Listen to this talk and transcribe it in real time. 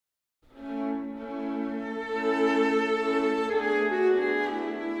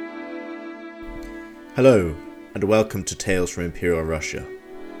Hello, and welcome to Tales from Imperial Russia,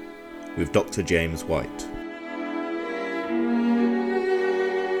 with Dr. James White.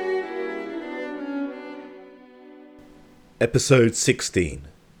 Episode 16.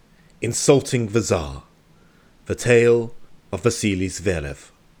 Insulting the Tsar. The Tale of Vasilii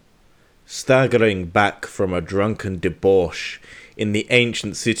Zverev. Staggering back from a drunken debauch in the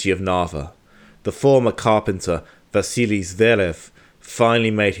ancient city of Narva, the former carpenter Vasilii Zverev finally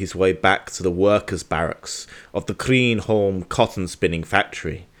made his way back to the workers' barracks of the Kreenholm cotton spinning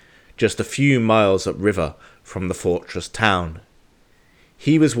factory, just a few miles upriver from the fortress town.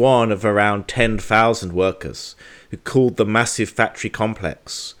 He was one of around 10,000 workers who called the massive factory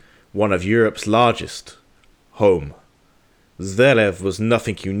complex, one of Europe's largest, home. Zverev was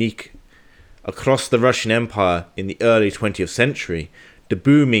nothing unique. Across the Russian Empire in the early 20th century, the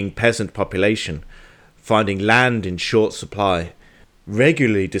booming peasant population, finding land in short supply,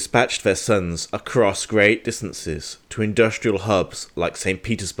 regularly dispatched their sons across great distances to industrial hubs like St.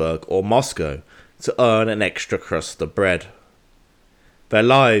 Petersburg or Moscow to earn an extra crust of bread. Their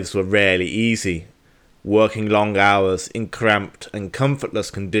lives were rarely easy, working long hours in cramped and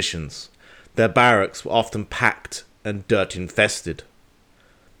comfortless conditions. Their barracks were often packed and dirt-infested.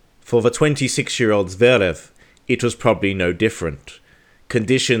 For the 26-year-old Zverev, it was probably no different.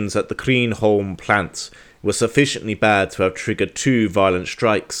 Conditions at the Kreenholm plant were sufficiently bad to have triggered two violent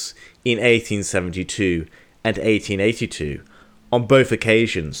strikes in 1872 and 1882, on both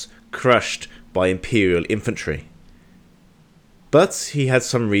occasions crushed by Imperial infantry. But he had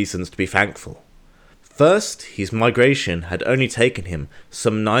some reasons to be thankful. First, his migration had only taken him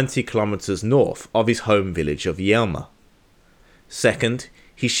some 90 kilometers north of his home village of Yelma. Second,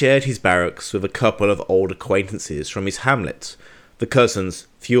 he shared his barracks with a couple of old acquaintances from his hamlet, the cousins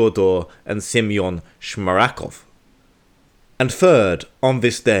Fyodor and Semyon Shmarakov. And third, on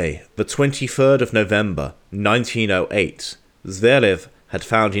this day, the 23rd of November 1908, Zverev had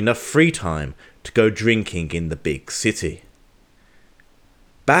found enough free time to go drinking in the big city.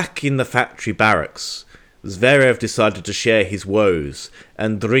 Back in the factory barracks, Zverev decided to share his woes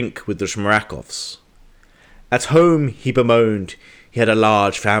and drink with the Shmarakovs. At home, he bemoaned he had a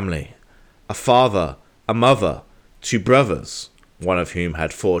large family, a father, a mother, 2 brothers, one of whom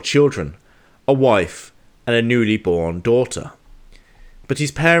had 4 children, a wife, and a newly born daughter. But his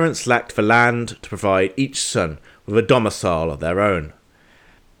parents lacked the land to provide each son with a domicile of their own.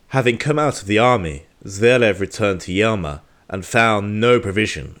 Having come out of the army, Zverev returned to Yelma and found no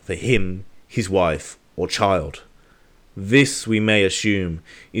provision for him, his wife, or child. This, we may assume,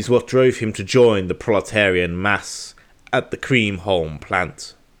 is what drove him to join the proletarian mass at the Kreenholm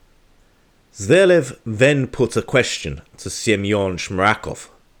plant. Zverev then put a question to Semyon Shmarakov.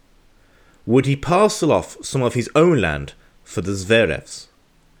 Would he parcel off some of his own land for the Zverevs?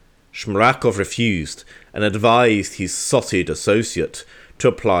 Shmarakov refused and advised his sotted associate to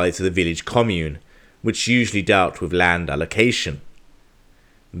apply to the village commune, which usually dealt with land allocation.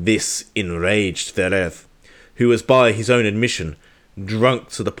 This enraged Zverev, who was by his own admission drunk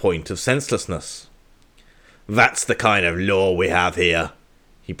to the point of senselessness. "That's the kind of law we have here,"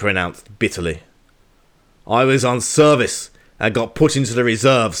 he pronounced bitterly. "I was on service and got put into the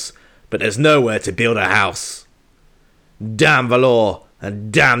reserves, but there's nowhere to build a house. Damn the law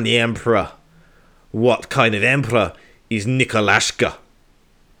and damn the emperor. What kind of emperor is Nikolashka?"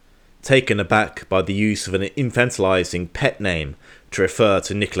 Taken aback by the use of an infantilizing pet name to refer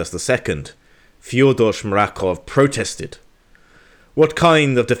to Nicholas II, Fyodor Shmarakov protested. "What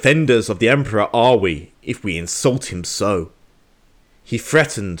kind of defenders of the emperor are we if we insult him so?" He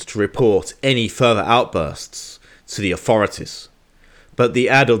threatened to report any further outbursts to the authorities, but the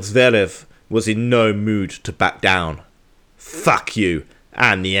adult Zverev was in no mood to back down. "Fuck you,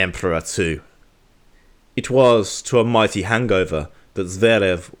 and the emperor too." It was to a mighty hangover that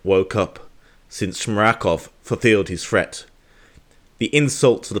Zverev woke up, since Shmarakov fulfilled his threat. The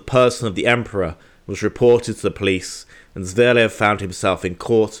insult to the person of the emperor was reported to the police, and Zverev found himself in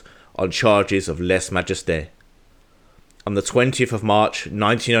court on charges of lèse-majesté. On the 20th of March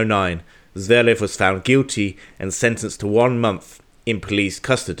 1909, Zverev was found guilty and sentenced to 1 month in police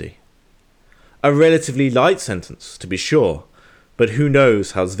custody. A relatively light sentence, to be sure, but who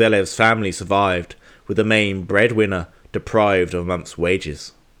knows how Zverev's family survived with the main breadwinner deprived of a month's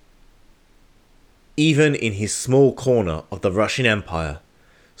wages. Even in his small corner of the Russian Empire,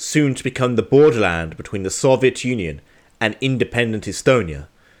 soon to become the borderland between the Soviet Union and independent Estonia,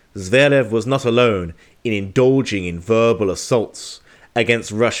 Zverev was not alone in indulging in verbal assaults against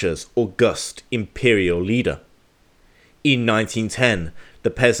Russia's august imperial leader. In 1910, the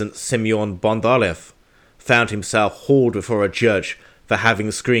peasant Semyon Bondarev found himself hauled before a judge for having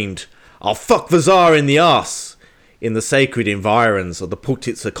screamed, "I'll fuck the Tsar in the arse," in the sacred environs of the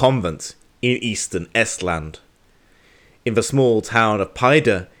Putitsa convent in eastern Estland. In the small town of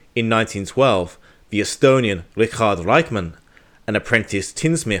Paide in 1912, the Estonian Richard Reichmann, an apprentice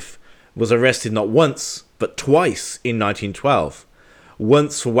tinsmith, was arrested not once, but twice in 1912,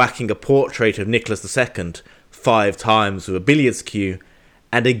 once for whacking a portrait of Nicholas II 5 times with a billiards cue,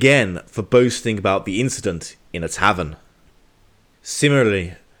 and again for boasting about the incident in a tavern.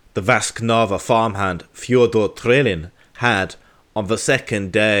 Similarly, the Vasknava farmhand Fyodor Trelin had, on the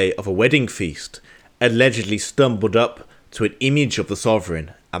second day of a wedding feast, allegedly stumbled up to an image of the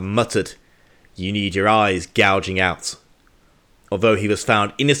sovereign and muttered, "You need your eyes gouging out," although he was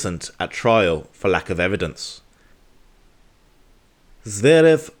found innocent at trial for lack of evidence.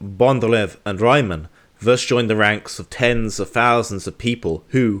 Zverev, Bondarev and Reimann thus joined the ranks of tens of thousands of people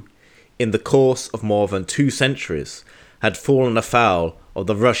who, in the course of more than 2 centuries, had fallen afoul of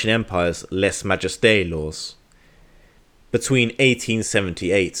the Russian Empire's lèse-majesté laws. Between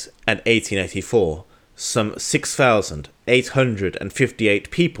 1878 and 1884, some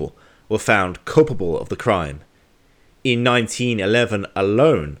 6,858 people were found culpable of the crime. In 1911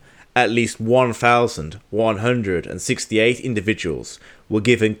 alone, at least 1,168 individuals were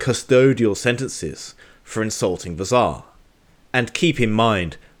given custodial sentences for insulting the Tsar. And keep in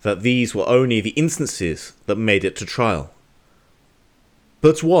mind that these were only the instances that made it to trial.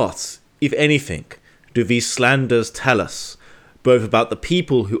 But what, if anything, do these slanders tell us, both about the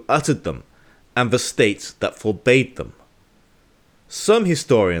people who uttered them and the state that forbade them? Some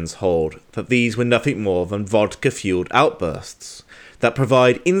historians hold that these were nothing more than vodka-fueled outbursts that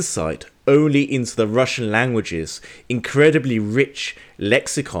provide insight only into the Russian language's incredibly rich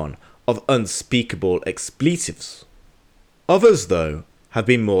lexicon of unspeakable expletives. Others, though, have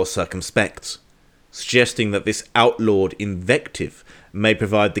been more circumspect, suggesting that this outlawed invective may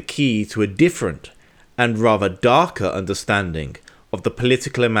provide the key to a different and rather darker understanding of the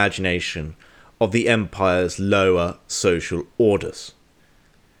political imagination of the empire's lower social orders.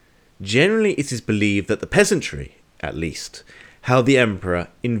 Generally, it is believed that the peasantry, at least, held the emperor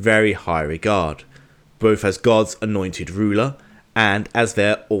in very high regard, both as God's anointed ruler and as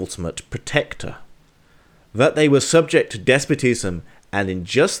their ultimate protector. That they were subject to despotism and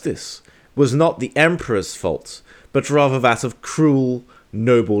injustice was not the emperor's fault, but rather that of cruel,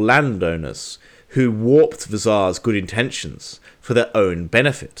 noble landowners who warped the Tsar's good intentions for their own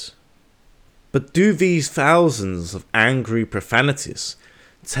benefit. But do these thousands of angry profanities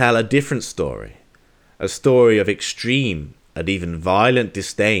tell a different story? A story of extreme and even violent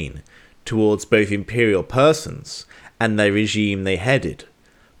disdain towards both imperial persons and the regime they headed,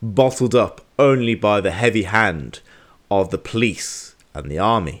 bottled up only by the heavy hand of the police and the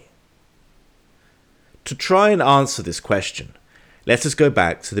army? To try and answer this question, let us go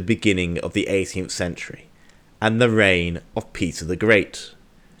back to the beginning of the 18th century and the reign of Peter the Great.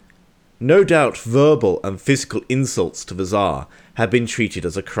 No doubt verbal and physical insults to the Tsar had been treated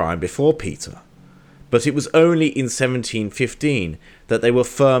as a crime before Peter, but it was only in 1715 that they were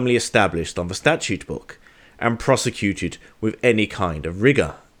firmly established on the statute book and prosecuted with any kind of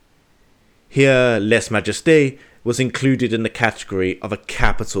rigour. Here, lèse-majesté was included in the category of a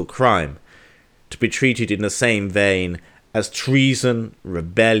capital crime, to be treated in the same vein as treason,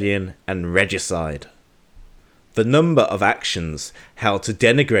 rebellion, and regicide. The number of actions held to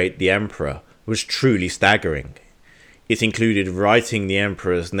denigrate the emperor was truly staggering. It included writing the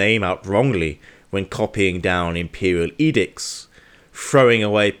emperor's name out wrongly when copying down imperial edicts, throwing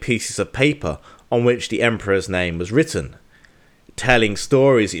away pieces of paper on which the emperor's name was written, telling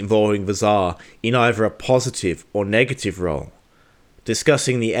stories involving the Tsar in either a positive or negative role,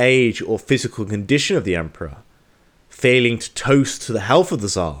 discussing the age or physical condition of the emperor, failing to toast to the health of the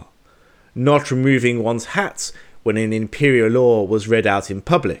Tsar, not removing one's hat when an imperial law was read out in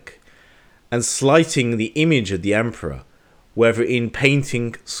public, and slighting the image of the emperor, whether in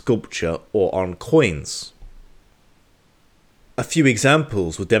painting, sculpture, or on coins. A few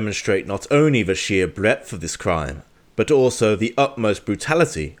examples will demonstrate not only the sheer breadth of this crime, but also the utmost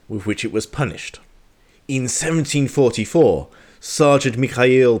brutality with which it was punished. In 1744, Sergeant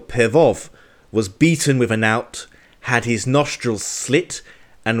Mikhail Pervov was beaten with a knout, had his nostrils slit,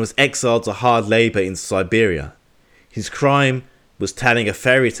 and was exiled to hard labour in Siberia. His crime was telling a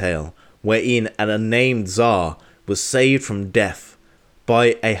fairy tale wherein an unnamed Tsar was saved from death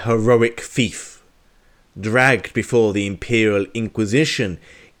by a heroic thief. Dragged before the Imperial Inquisition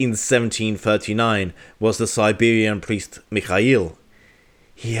in 1739 was the Siberian priest Mikhail.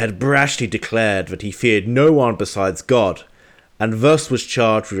 He had brashly declared that he feared no one besides God, and thus was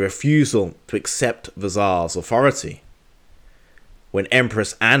charged with refusal to accept the Tsar's authority. When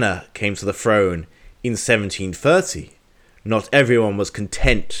Empress Anna came to the throne in 1730, not everyone was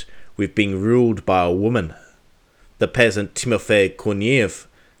content with being ruled by a woman. The peasant Timofey Korniev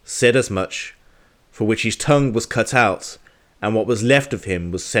said as much, for which his tongue was cut out, and what was left of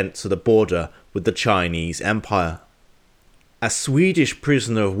him was sent to the border with the Chinese Empire. A Swedish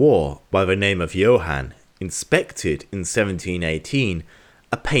prisoner of war by the name of Johann inspected in 1718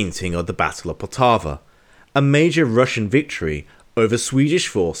 a painting of the Battle of Poltava, a major Russian victory over Swedish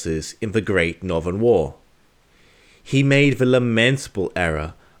forces in the Great Northern War. He made the lamentable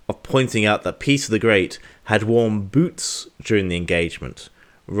error of pointing out that Peter the Great had worn boots during the engagement,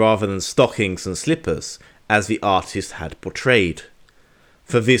 rather than stockings and slippers as the artist had portrayed.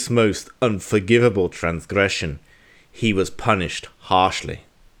 For this most unforgivable transgression, he was punished harshly.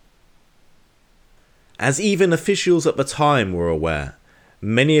 As even officials at the time were aware,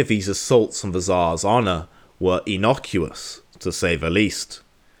 many of these assaults on the Tsar's honour were innocuous, to say the least.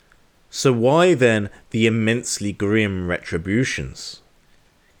 So why then the immensely grim retributions?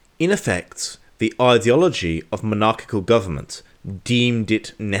 In effect, the ideology of monarchical government deemed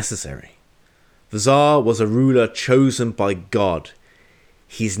it necessary. The Tsar was a ruler chosen by God.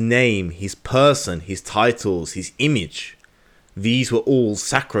 His name, his person, his titles, his image, these were all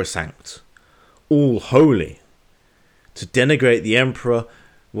sacrosanct, all holy. To denigrate the emperor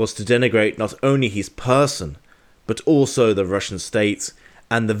was to denigrate not only his person, but also the Russian state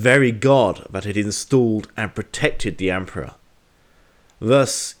and the very God that had installed and protected the emperor.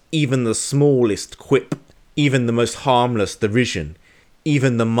 Thus, even the smallest quip, even the most harmless derision,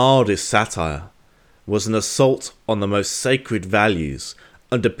 even the mildest satire, was an assault on the most sacred values,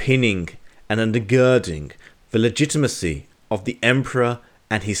 underpinning and undergirding the legitimacy of the emperor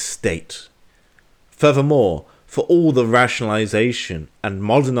and his state. Furthermore, for all the rationalization and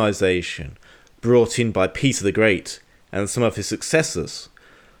modernization brought in by Peter the Great and some of his successors,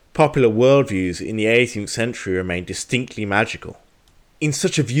 popular worldviews in the 18th century remained distinctly magical. In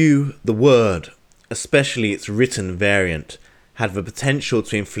such a view, the word, especially its written variant, had the potential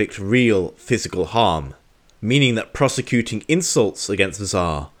to inflict real physical harm, meaning that prosecuting insults against the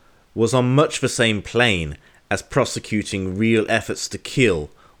Tsar was on much the same plane as prosecuting real efforts to kill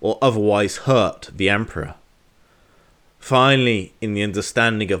or otherwise hurt the emperor. Finally, in the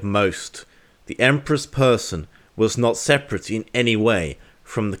understanding of most, the emperor's person was not separate in any way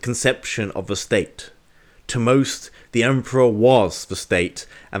from the conception of the state. To most, the emperor was the state,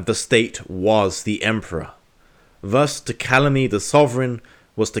 and the state was the emperor. Thus, to calumny the sovereign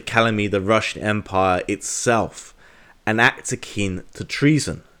was to calumny the Russian Empire itself, an act akin to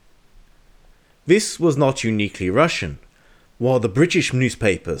treason. This was not uniquely Russian. While the British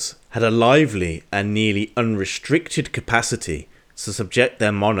newspapers had a lively and nearly unrestricted capacity to subject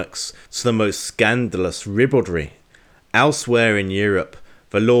their monarchs to the most scandalous ribaldry, elsewhere in Europe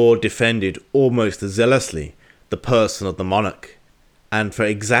the law defended almost as zealously the person of the monarch, and for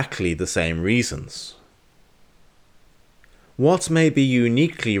exactly the same reasons. What may be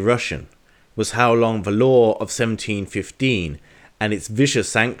uniquely Russian was how long the law of 1715 and its vicious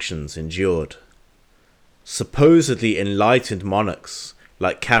sanctions endured. Supposedly enlightened monarchs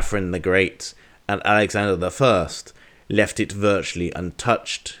like Catherine the Great and Alexander I left it virtually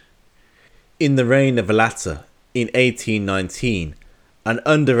untouched. In the reign of the latter, in 1819, an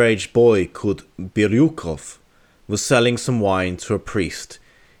underage boy called Biryukov was selling some wine to a priest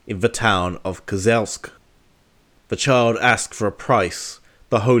in the town of Kozelsk. The child asked for a price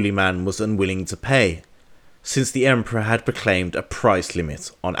the holy man was unwilling to pay, since the emperor had proclaimed a price limit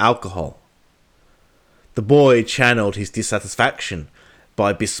on alcohol. The boy channeled his dissatisfaction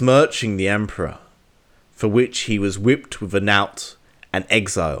by besmirching the emperor, for which he was whipped with a knout and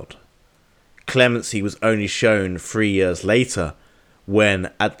exiled. Clemency was only shown 3 years later,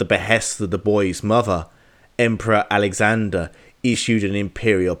 when, at the behest of the boy's mother, Emperor Alexander issued an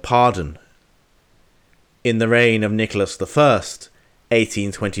imperial pardon. In the reign of Nicholas I,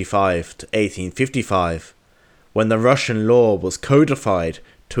 1825 to 1855, when the Russian law was codified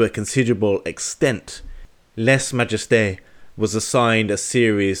to a considerable extent, lèse-majesté was assigned a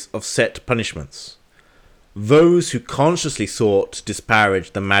series of set punishments. Those who consciously sought to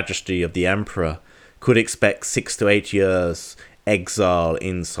disparage the majesty of the emperor could expect 6 to 8 years exile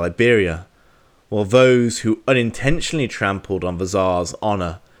in Siberia, while those who unintentionally trampled on the Tsar's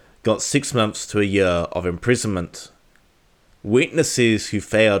honour got 6 months to a year of imprisonment. Witnesses who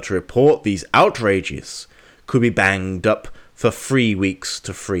failed to report these outrages could be banged up for 3 weeks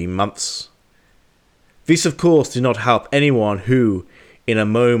to 3 months. This of course did not help anyone who, in a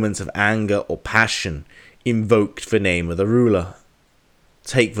moment of anger or passion, invoked the name of the ruler.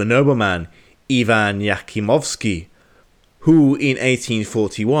 Take the nobleman Ivan Yakimovsky, who in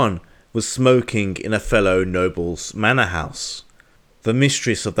 1841 was smoking in a fellow noble's manor house. The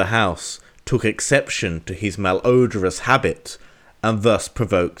mistress of the house took exception to his malodorous habit and thus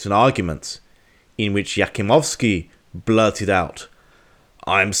provoked an argument, in which Yakimovsky blurted out,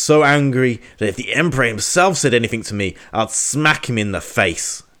 "I'm so angry that if the emperor himself said anything to me, I'd smack him in the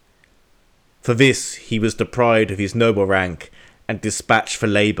face." For this he was deprived of his noble rank and dispatched for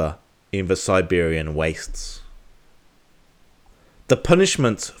labour in the Siberian wastes. The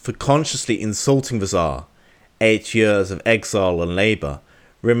punishment for consciously insulting the Tsar, 8 years of exile and labour,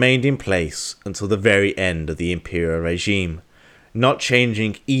 remained in place until the very end of the imperial regime, not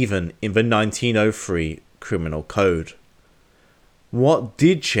changing even in the 1903 Criminal Code. What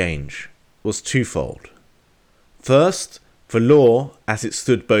did change was twofold. First, the law, as it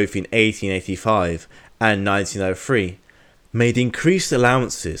stood both in 1885 and 1903, made increased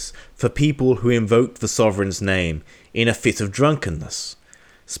allowances for people who invoked the sovereign's name in a fit of drunkenness,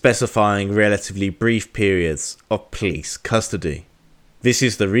 specifying relatively brief periods of police custody. This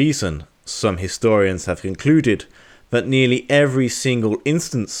is the reason, some historians have concluded, that nearly every single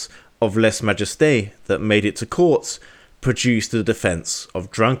instance of lèse-majesté that made it to court produced the defence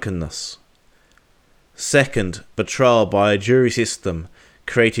of drunkenness. Second, the trial by a jury system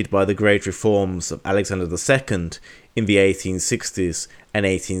created by the great reforms of Alexander II in the 1860s and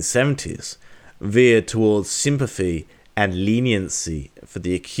 1870s veered towards sympathy and leniency for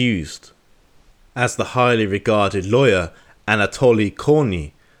the accused. As the highly regarded lawyer Anatoly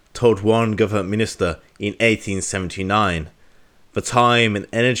Korny told one government minister in 1879, the time and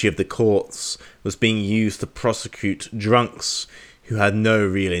energy of the courts was being used to prosecute drunks who had no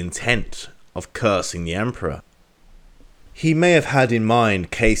real intent of cursing the emperor. He may have had in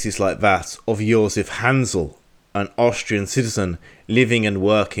mind cases like that of Josef Hansel, an Austrian citizen living and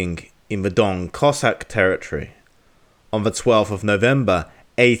working in the Don Cossack territory. On the 12th of November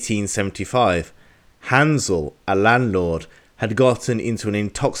 1875, Hansel, a landlord, had gotten into an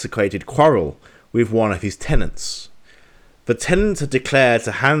intoxicated quarrel with one of his tenants. The tenant had declared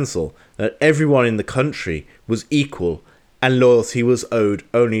to Hansel that everyone in the country was equal and loyalty was owed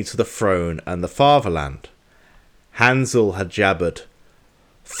only to the throne and the fatherland. Hansel had jabbered,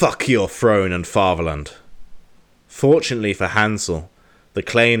 "Fuck your throne and fatherland." Fortunately for Hansel, the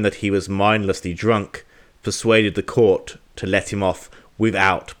claim that he was mindlessly drunk persuaded the court to let him off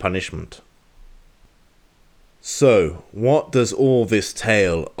without punishment. So, what does all this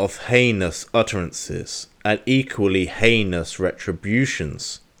tale of heinous utterances and equally heinous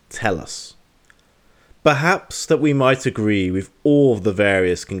retributions tell us? Perhaps that we might agree with all of the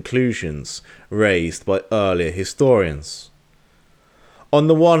various conclusions raised by earlier historians. On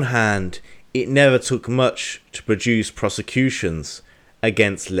the one hand, it never took much to produce prosecutions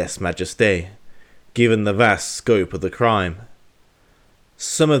against lèse-majesté, given the vast scope of the crime.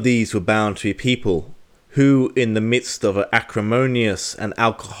 Some of these were bound to be people who, in the midst of acrimonious and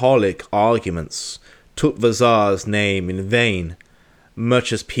alcoholic arguments, took the Tsar's name in vain,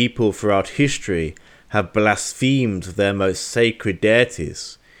 much as people throughout history have blasphemed their most sacred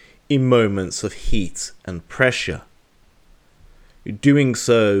deities in moments of heat and pressure. Doing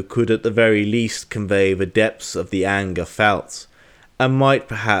so could at the very least convey the depths of the anger felt, and might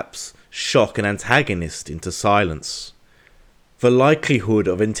perhaps shock an antagonist into silence. The likelihood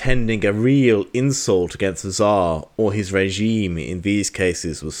of intending a real insult against the Tsar or his regime in these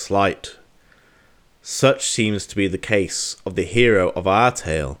cases was slight. Such seems to be the case of the hero of our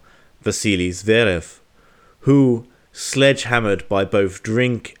tale, Vasilii Zverev, who, sledgehammered by both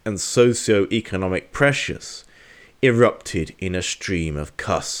drink and socio-economic pressures, erupted in a stream of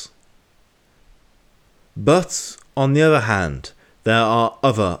cuss. But, on the other hand, there are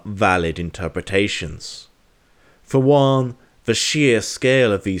other valid interpretations. For one, the sheer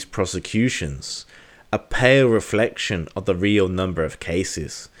scale of these prosecutions, a pale reflection of the real number of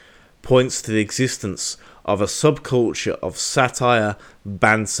cases, points to the existence of a subculture of satire,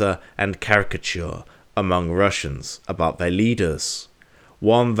 banter, and caricature among Russians about their leaders,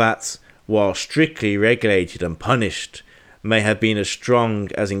 one that, while strictly regulated and punished, may have been as strong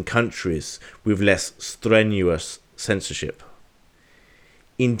as in countries with less strenuous censorship.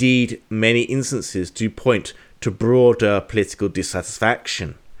 Indeed, many instances do point to broader political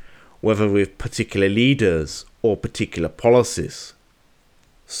dissatisfaction, whether with particular leaders or particular policies.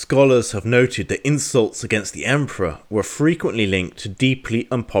 Scholars have noted that insults against the emperor were frequently linked to deeply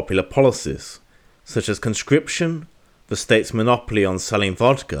unpopular policies, such as conscription, the state's monopoly on selling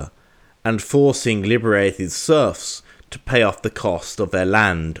vodka, and forcing liberated serfs to pay off the cost of their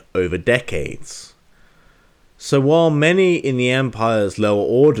land over decades. So while many in the empire's lower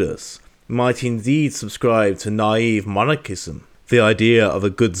orders might indeed subscribe to naive monarchism, the idea of a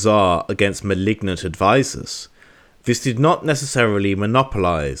good Tsar against malignant advisors, this did not necessarily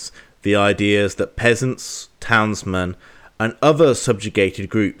monopolize the ideas that peasants, townsmen, and other subjugated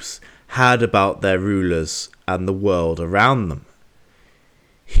groups had about their rulers and the world around them.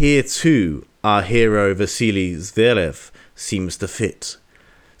 Here too, our hero Vasilii Zverev seems to fit,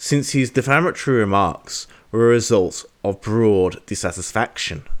 since his defamatory remarks were a result of broad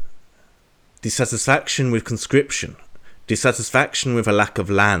dissatisfaction. Dissatisfaction with conscription, dissatisfaction with a lack of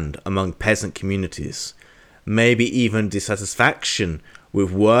land among peasant communities, maybe even dissatisfaction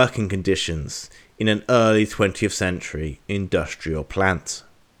with working conditions in an early 20th century industrial plant.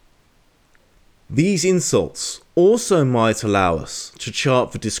 These insults also might allow us to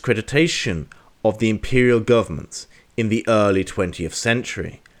chart the discreditation of the imperial government in the early 20th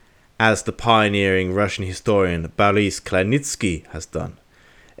century, as the pioneering Russian historian Boris Kolonitskii has done,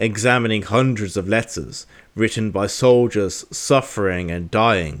 examining hundreds of letters written by soldiers suffering and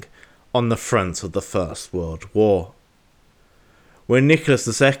dying on the front of the First World War. When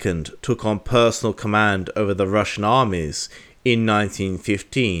Nicholas II took on personal command over the Russian armies in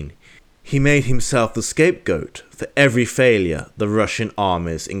 1915, he made himself the scapegoat for every failure the Russian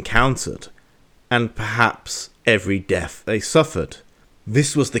armies encountered, and perhaps every death they suffered.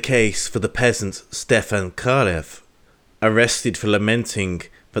 This was the case for the peasant Stefan Kralev, arrested for lamenting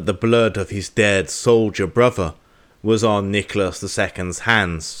that the blood of his dead soldier brother was on Nicholas II's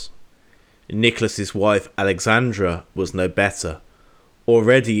hands. Nicholas's wife Alexandra was no better,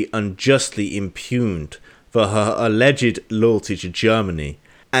 already unjustly impugned for her alleged loyalty to Germany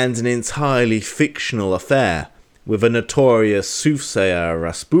and an entirely fictional affair with a notorious soothsayer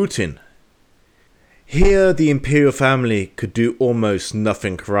Rasputin. Here the imperial family could do almost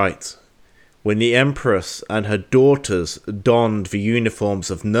nothing right. When the empress and her daughters donned the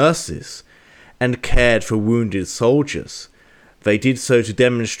uniforms of nurses and cared for wounded soldiers, they did so to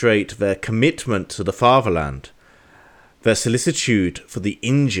demonstrate their commitment to the fatherland, their solicitude for the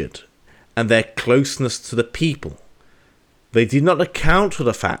injured, and their closeness to the people. They did not account for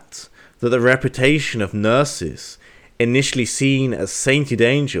the fact that the reputation of nurses, initially seen as sainted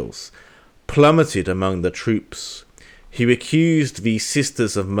angels, plummeted among the troops, who accused these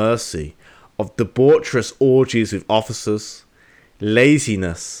Sisters of Mercy of debaucherous orgies with officers,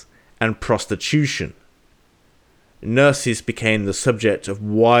 laziness, and prostitution. Nurses became the subject of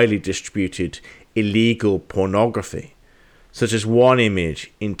widely distributed illegal pornography, such as one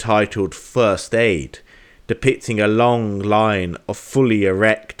image entitled First Aid, depicting a long line of fully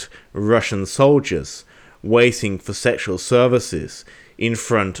erect Russian soldiers waiting for sexual services in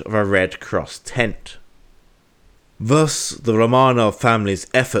front of a Red Cross tent. Thus, the Romanov family's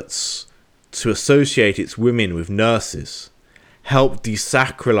efforts to associate its women with nurses helped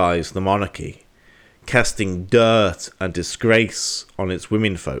desacralize the monarchy, casting dirt and disgrace on its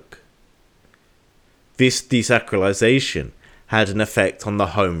womenfolk. This desacralization had an effect on the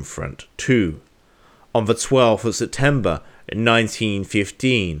home front too. On the 12th of September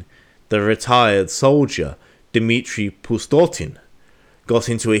 1915, the retired soldier Dmitry Pustotin got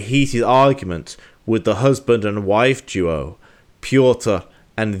into a heated argument with the husband and wife duo Pyotr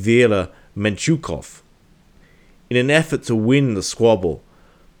and Vera Menchukov. In an effort to win the squabble,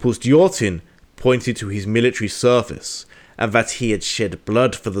 Pustotin pointed to his military service and that he had shed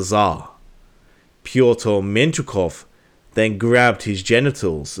blood for the Tsar. Pyotr Menchukov then grabbed his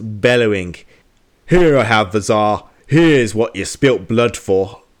genitals, bellowing, "Here I have the Tsar, here's what you spilt blood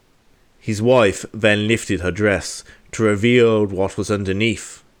for." His wife then lifted her dress to reveal what was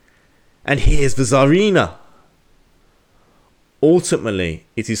underneath. "And here's the Tsarina!" Ultimately,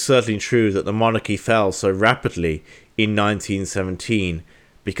 it is certainly true that the monarchy fell so rapidly in 1917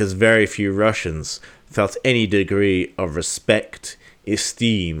 because very few Russians felt any degree of respect,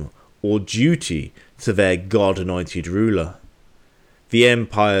 esteem, or duty to their God-anointed ruler. The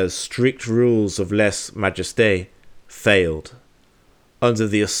empire's strict rules of lèse-majesté failed. Under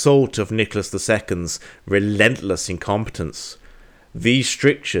the assault of Nicholas II's relentless incompetence, these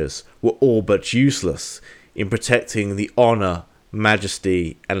strictures were all but useless in protecting the honour,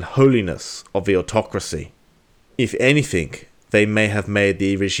 majesty, and holiness of the autocracy. If anything, they may have made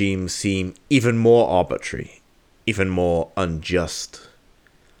the regime seem even more arbitrary, even more unjust.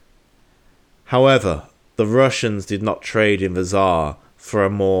 However, the Russians did not trade in the Tsar for a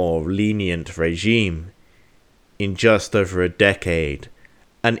more lenient regime. In just over a decade,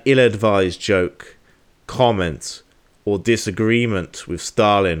 an ill-advised joke, comment, or disagreement with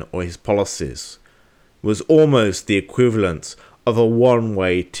Stalin or his policies was almost the equivalent of a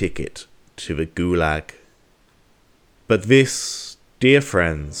one-way ticket to the Gulag. But this, dear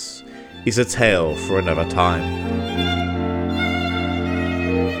friends, is a tale for another time.